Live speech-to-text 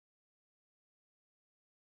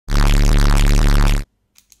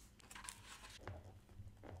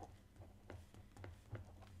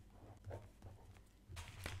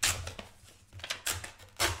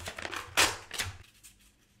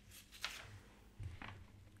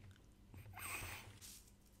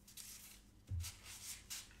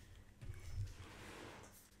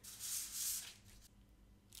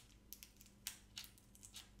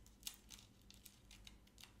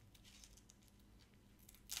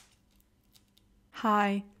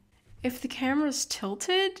Hi. If the camera's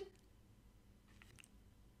tilted,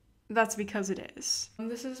 that's because it is.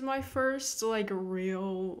 This is my first,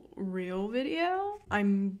 real video.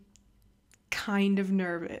 I'm kind of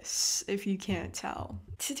nervous, if you can't tell.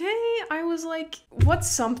 Today, I was like,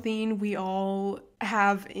 what's something we all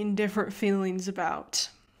have indifferent feelings about?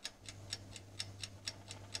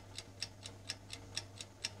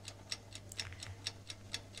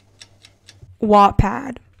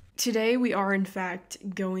 Wattpad. Today we are in fact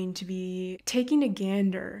going to be taking a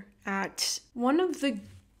gander at one of the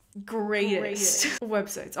greatest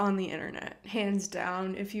websites on the internet, hands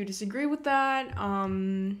down. If you disagree with that,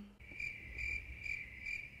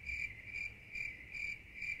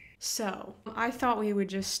 So, I thought we would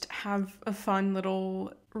just have a fun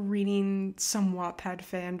little reading some Wattpad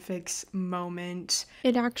fanfics moment.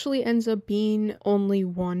 It actually ends up being only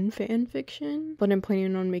one fanfiction, but I'm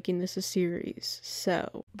planning on making this a series.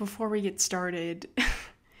 So, before we get started,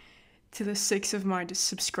 to the 6 of my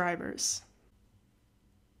subscribers,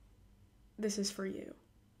 this is for you.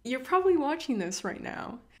 You're probably watching this right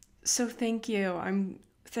now, so thank you. I'm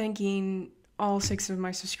thanking all 6 of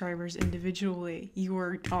my subscribers individually. You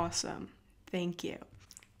are awesome. Thank you.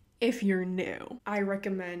 If you're new, I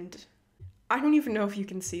recommend... I don't even know if you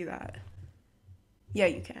can see that. Yeah,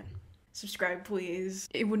 you can. Subscribe, please.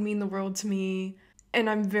 It would mean the world to me, and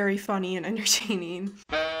I'm very funny and entertaining.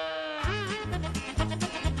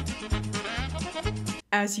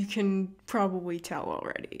 As you can probably tell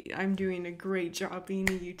already, I'm doing a great job being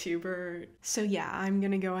a YouTuber. So yeah, I'm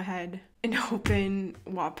gonna go ahead and open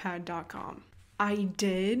Wattpad.com. I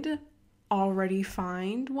did already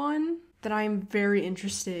find one that I'm very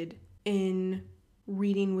interested in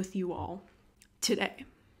reading with you all today.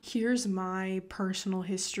 Here's my personal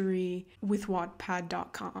history with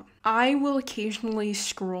Wattpad.com. I will occasionally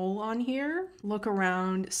scroll on here, look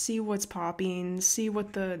around, see what's popping, see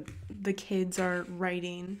what the kids are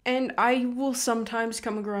writing, and I will sometimes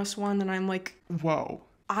come across one that I'm like, whoa,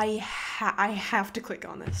 I have to click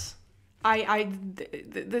on this.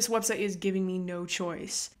 This website is giving me no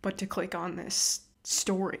choice but to click on this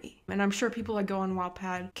story. And I'm sure people that go on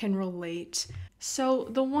Wattpad can relate. So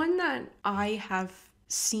the one that I have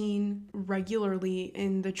seen regularly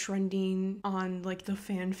in the trending on the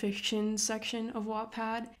fanfiction section of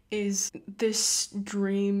Wattpad is this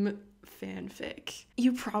Dream fanfic.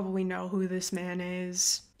 You probably know who this man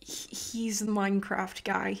is. He's the Minecraft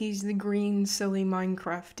guy. He's the green, silly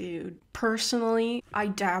Minecraft dude. Personally, I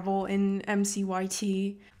dabble in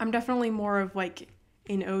MCYT. I'm definitely more of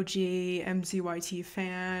an OG MCYT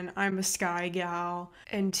fan. I'm a Sky gal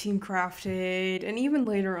and Team Crafted, and even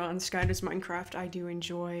later on Sky Does Minecraft I do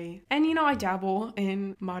enjoy. And I dabble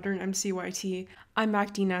in modern MCYT. I'm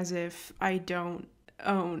acting as if I don't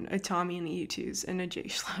own a Tommyinnit U2s and a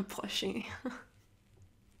J-Schlab plushie.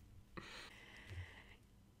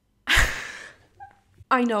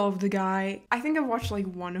 I know of the guy. I think I've watched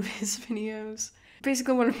one of his videos.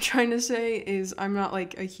 Basically what I'm trying to say is I'm not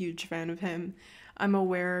a huge fan of him. I'm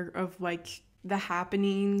aware of the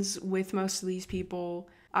happenings with most of these people.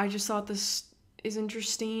 I just thought this is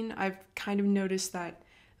interesting. I've kind of noticed that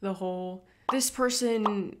this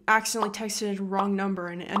person accidentally texted a wrong number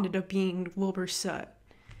and it ended up being Wilbur Soot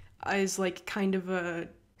is kind of a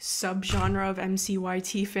subgenre of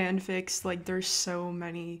MCYT fanfics. There's so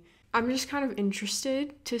many. I'm just kind of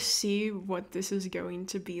interested to see what this is going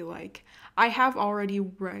to be like. I have already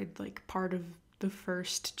read part of the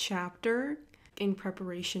first chapter in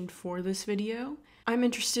preparation for this video. I'm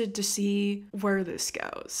interested to see where this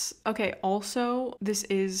goes. Okay, also, this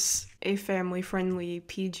is a family-friendly,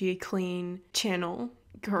 PG clean channel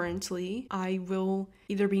currently. I will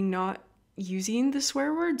either be not using the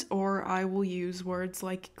swear words or I will use words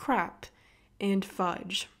like crap and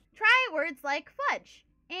fudge. Try words like fudge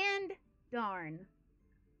and darn.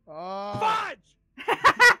 Fudge!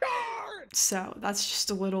 Darn! So that's just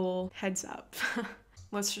a little heads up.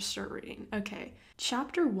 Let's just start reading. Okay,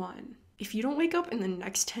 chapter 1. If you don't wake up in the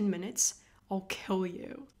next 10 minutes, I'll kill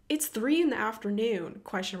you. It's 3 in the afternoon.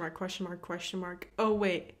 Question mark, question mark, question mark. Oh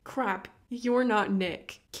wait, crap, you're not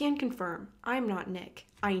Nick. Can confirm, I'm not Nick.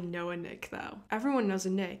 I know a Nick though. Everyone knows a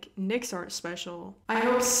Nick. Nicks aren't special. I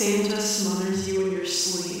hope Santa smothers you in your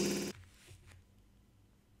sleep.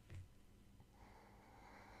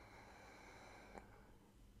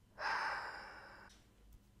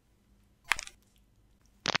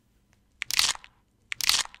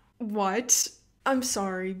 What? I'm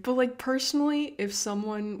sorry, but personally, if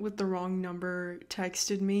someone with the wrong number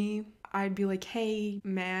texted me, I'd be like, hey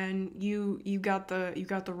man, you got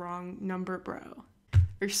the wrong number, bro.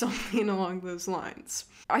 or something along those lines.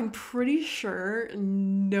 I'm pretty sure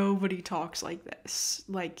nobody talks like this,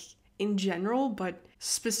 like in general, but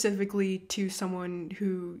specifically to someone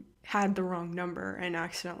who had the wrong number and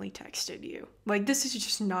accidentally texted you. Like, this is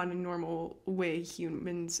just not a normal way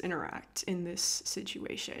humans interact in this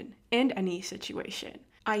situation, and any situation.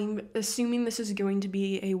 I'm assuming this is going to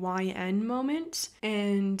be a YN moment,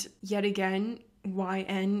 and yet again,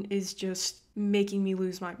 YN is just making me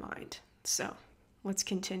lose my mind. So, let's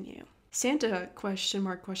continue. Santa, question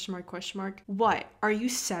mark, question mark, question mark. What? Are you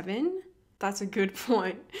 7? That's a good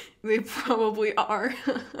point. They probably are.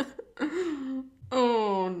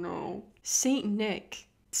 Oh no. Saint Nick.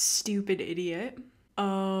 Stupid idiot.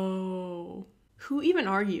 Oh. Who even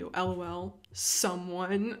are you? LOL.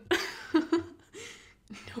 Someone.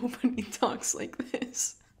 Nobody talks like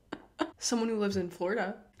this. Someone who lives in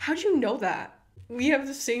Florida. How'd you know that? We have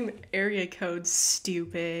the same area code,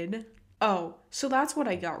 stupid. Oh, so that's what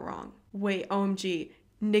I got wrong. Wait, OMG.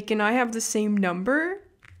 Nick and I have the same number?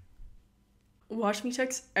 Watch me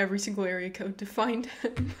text every single area code to find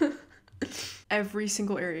him. Every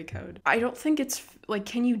single area code. I don't think it's, like,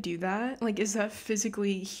 can you do that? Like, is that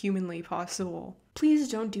physically, humanly possible? Please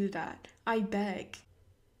don't do that. I beg.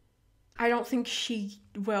 I don't think she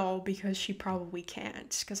will, because she probably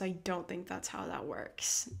can't, because I don't think that's how that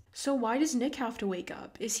works. So why does Nick have to wake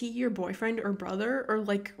up? Is he your boyfriend or brother, or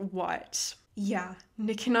like what? Yeah,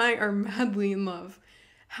 Nick and I are madly in love.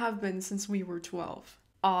 Have been since we were 12.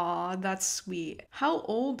 Aw, that's sweet. How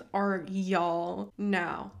old are y'all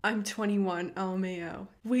now? I'm 21, LMAO.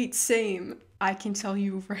 Wait, same. I can tell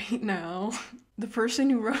you right now. The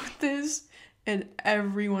person who wrote this and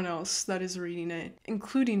everyone else that is reading it,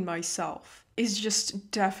 including myself, is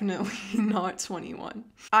just definitely not 21.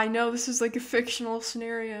 I know this is like a fictional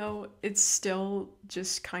scenario. It's still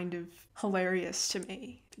just kind of hilarious to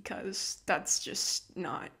me because that's just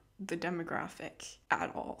not the demographic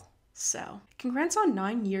at all. So, congrats on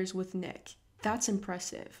 9 years with Nick. That's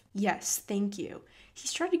impressive. Yes, thank you.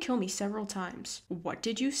 He's tried to kill me several times. What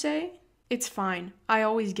did you say? It's fine. I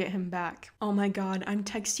always get him back. Oh my god, I'm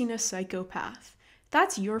texting a psychopath.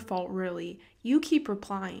 That's your fault, really. You keep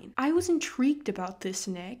replying. I was intrigued about this,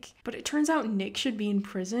 Nick, but it turns out Nick should be in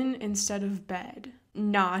prison instead of bed.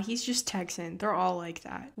 Nah, he's just texting. They're all like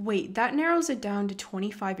that. Wait, that narrows it down to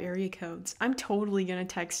 25 area codes. I'm totally gonna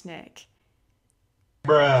text Nick.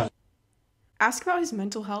 Bruh. Ask about his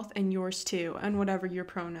mental health and yours too, and whatever your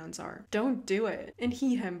pronouns are. Don't do it. And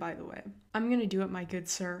he, him, by the way. I'm gonna do it, my good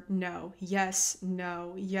sir. No. Yes.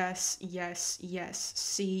 No. Yes. Yes. Yes.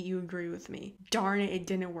 See, you agree with me. Darn it, it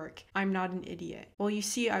didn't work. I'm not an idiot. Well, you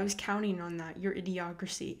see, I was counting on that, your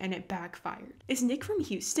idiocracy, and it backfired. Is Nick from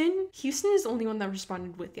Houston? Houston is the only one that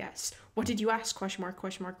responded with yes. What did you ask? Question mark,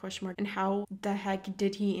 question mark, question mark. And how the heck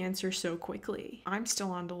did he answer so quickly? I'm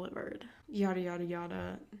still undelivered. Yada, yada,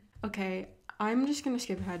 yada. Okay. I'm just gonna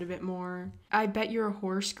skip ahead a bit more. I bet you're a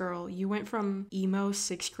horse girl. You went from emo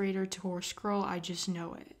 6th grader to horse girl. I just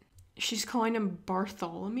know it. She's calling him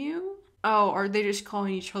Bartholomew? Oh, are they just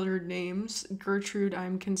calling each other names? Gertrude,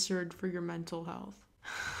 I'm concerned for your mental health.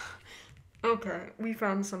 Okay, we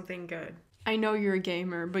found something good. I know you're a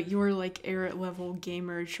gamer, but you're like Eret level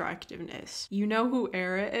gamer attractiveness. You know who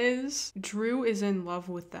Eret is? Drew is in love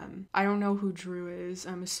with them. I don't know who Drew is.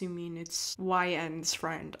 I'm assuming it's YN's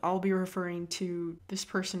friend. I'll be referring to this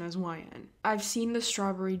person as YN. I've seen the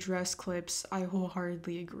strawberry dress clips. I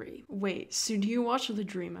wholeheartedly agree. Wait, so do you watch the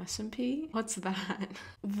Dream SMP? What's that?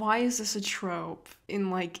 Why is this a trope in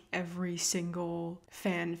like every single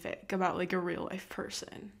fanfic about like a real life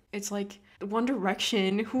person? It's like, One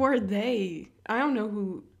Direction, who are they? I don't know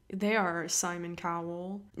who they are, Simon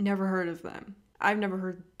Cowell. Never heard of them. I've never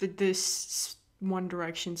heard this One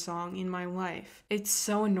Direction song in my life. It's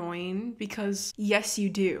so annoying because, yes, you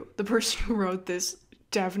do. The person who wrote this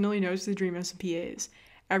definitely knows who the Dream SMP is.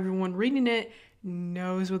 Everyone reading it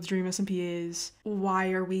knows what the Dream SMP is.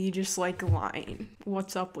 Why are we just like lying?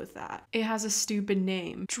 What's up with that? It has a stupid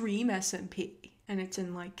name, Dream SMP. And it's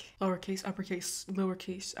in like lowercase, uppercase,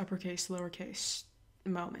 lowercase, uppercase, lowercase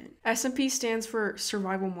moment. SMP stands for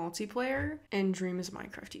Survival Multiplayer, and Dream is a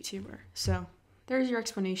Minecraft YouTuber. So there's your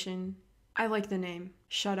explanation. I like the name.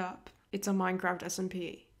 Shut up. It's a Minecraft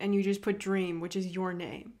SMP. And you just put Dream, which is your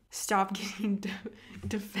name. Stop getting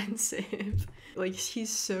defensive. Like, he's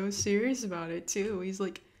so serious about it too. He's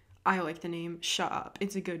like, I like the name. Shut up.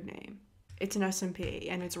 It's a good name. It's an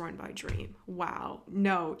SMP and it's run by Dream. Wow.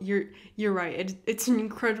 No, you're right. It's an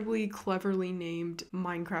incredibly cleverly named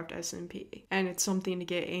Minecraft SMP. And it's something to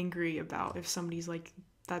get angry about if somebody's like,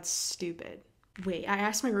 that's stupid. Wait, I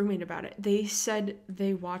asked my roommate about it. They said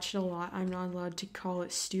they watched it a lot. I'm not allowed to call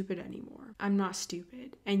it stupid anymore. I'm not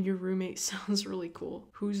stupid. And your roommate sounds really cool.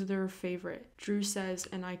 Who's their favorite? Drew says,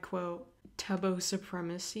 and I quote, Tubbo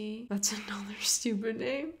Supremacy. That's another stupid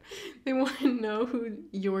name. They want to know who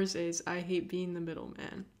yours is. I hate being the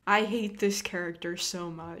middleman. I hate this character so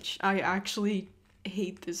much. I actually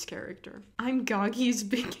hate this character. I'm Goggy's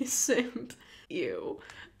biggest simp. Ew.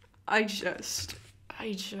 I just...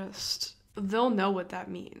 They'll know what that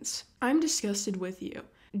means. I'm disgusted with you.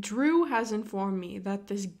 Drew has informed me that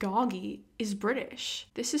this Goggy is British.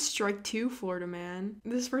 This is strike 2, Florida man.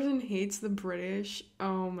 This person hates the British.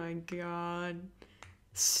 Oh my god.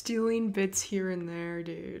 Stealing bits here and there,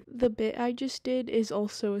 dude. The bit I just did is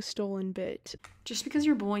also a stolen bit. Just because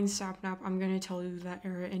you're bullying Sapnap, I'm gonna tell you that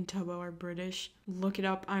Era and Tubbo are British. Look it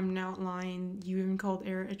up, I'm not lying. You even called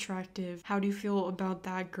Era attractive. How do you feel about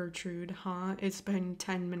that, Gertrude, huh? It's been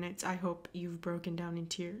 10 minutes. I hope you've broken down in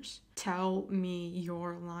tears. Tell me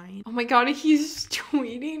your line. Oh my god, he's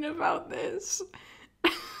tweeting about this.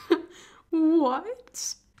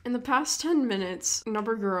 What? In the past 10 minutes,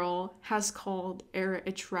 Number Girl has called Era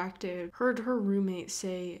attractive, heard her roommate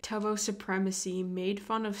say Tubbo Supremacy, made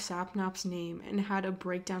fun of Sapnap's name, and had a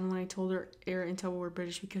breakdown when I told her Era and Tubbo were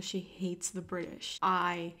British because she hates the British.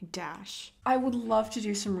 I would love to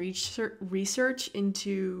do some research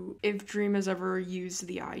into if Dream has ever used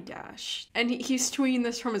the I dash. And he's tweeting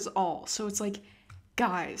this from his all, so it's like,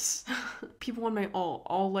 guys, people on my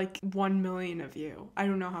all like 1 million of you. I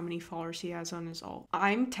don't know how many followers he has on his alt.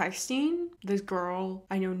 I'm texting this girl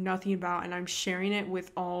I know nothing about and I'm sharing it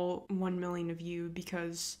with all 1 million of you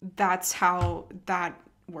because that's how that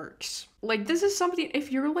works. Like, this is something,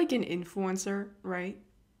 if you're like an influencer, right?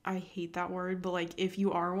 I hate that word, but like, if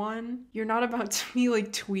you are one, you're not about to be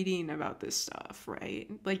like tweeting about this stuff, right?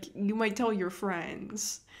 Like, you might tell your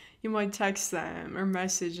friends. You might text them or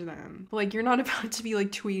message them. But, like, you're not about to be,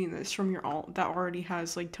 like, tweeting this from your alt that already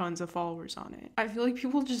has, like, tons of followers on it. I feel like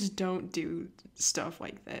people just don't do stuff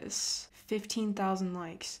like this. 15,000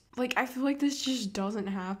 likes. Like, I feel like this just doesn't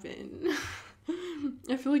happen.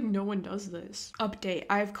 I feel like no one does this. Update.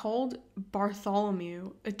 I've called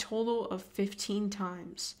Bartholomew a total of 15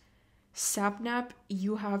 times. Sapnap,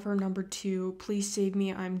 you have her number 2. Please save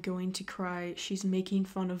me. I'm going to cry. She's making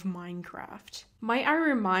fun of Minecraft. Might I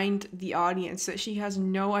remind the audience that she has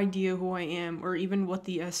no idea who I am or even what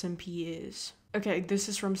the SMP is. Okay, this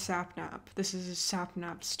is from Sapnap. This is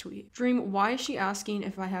Sapnap's tweet. Dream, why is she asking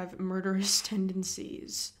if I have murderous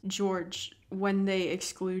tendencies? George, when they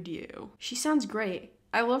exclude you. She sounds great.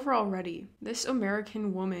 I love her already. This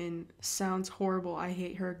American woman sounds horrible. I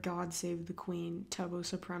hate her. God save the queen. Tubbo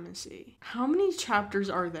Supremacy. How many chapters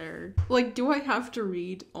are there? Like, do I have to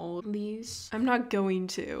read all of these? I'm not going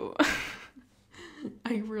to.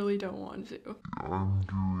 I really don't want to. I'm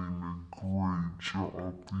doing a great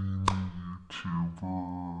job being a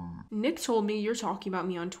YouTuber. Nick told me you're talking about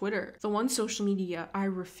me on Twitter. The one social media I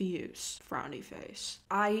refuse. Frowny face.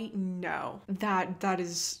 I know that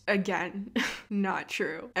is, again, not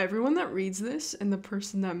true. Everyone that reads this and the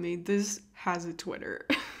person that made this has a Twitter.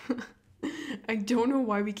 I don't know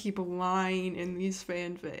why we keep lying in these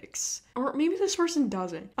fanfics. Or maybe this person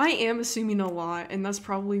doesn't. I am assuming a lot, and that's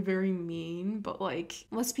probably very mean, but like,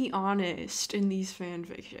 let's be honest in these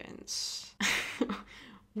fanfictions.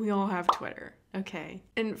 We all have Twitter, okay?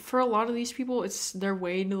 And for a lot of these people, it's their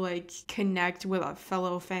way to like connect with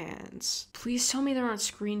fellow fans. Please tell me there aren't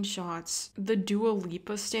screenshots. The Dua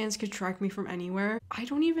Lipa stans could track me from anywhere. I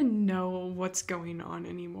don't even know what's going on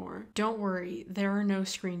anymore. Don't worry, there are no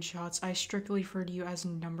screenshots. I strictly refer to you as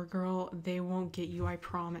Number Girl. They won't get you, I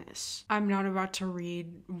promise. I'm not about to read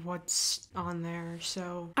what's on there,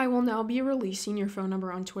 so I will now be releasing your phone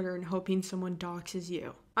number on Twitter and hoping someone doxes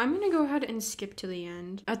you. I'm gonna go ahead and skip to the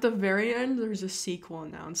end. At the very end, there's a sequel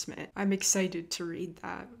announcement. I'm excited to read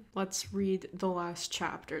that. Let's read the last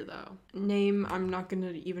chapter though. Name, I'm not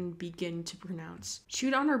gonna even begin to pronounce.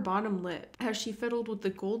 Chewed on her bottom lip as she fiddled with the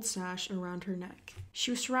gold sash around her neck. She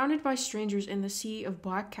was surrounded by strangers in the sea of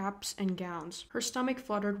black caps and gowns. Her stomach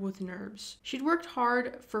fluttered with nerves. She'd worked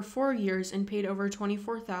hard for 4 years and paid over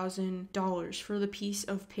 $24,000 for the piece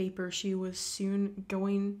of paper she was soon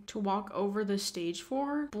going to walk over the stage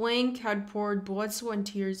for. Blank had poured blood, sweat, and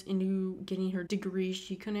tears into getting her degree.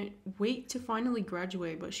 She couldn't wait to finally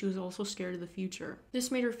graduate, but she was also scared of the future.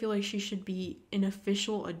 This made her feel like she should be an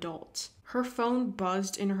official adult. Her phone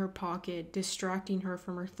buzzed in her pocket, distracting her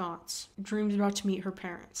from her thoughts. Dream's about to meet her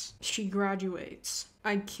parents. She graduates.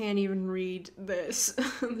 I can't even read this.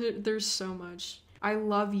 There's so much. I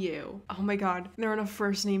love you. Oh my god, they're on a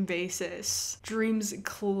first name basis. Dreams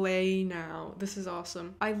Clay now. This is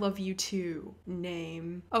awesome. I love you too.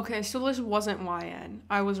 Name. Okay, so this wasn't YN.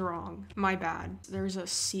 I was wrong. My bad. There's a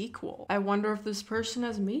sequel. I wonder if this person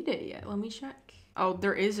has made it yet. Let me check. Oh,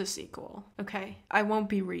 there is a sequel. Okay, I won't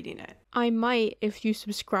be reading it. I might if you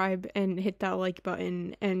subscribe and hit that like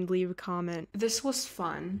button and leave a comment. This was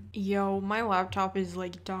fun. Yo, my laptop is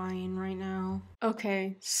like dying right now.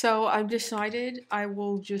 Okay, so I've decided I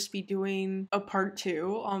will just be doing a part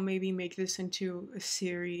 2. I'll maybe make this into a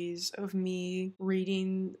series of me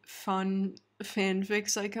reading fun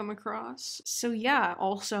fanfics I come across. So yeah,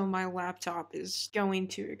 also my laptop is going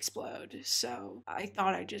to explode, so I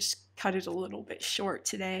thought I'd just cut it a little bit short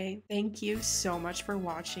today. Thank you so much for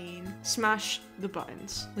watching. Smash the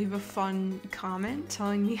buttons. Leave a fun comment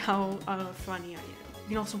telling me how funny I am. You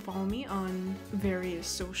can also follow me on various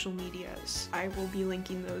social medias. I will be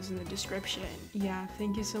linking those in the description. Yeah,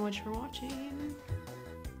 thank you so much for watching.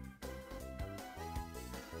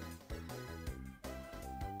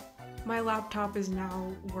 My laptop is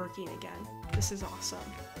now working again. This is awesome.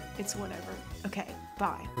 It's whatever. Okay,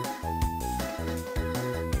 bye.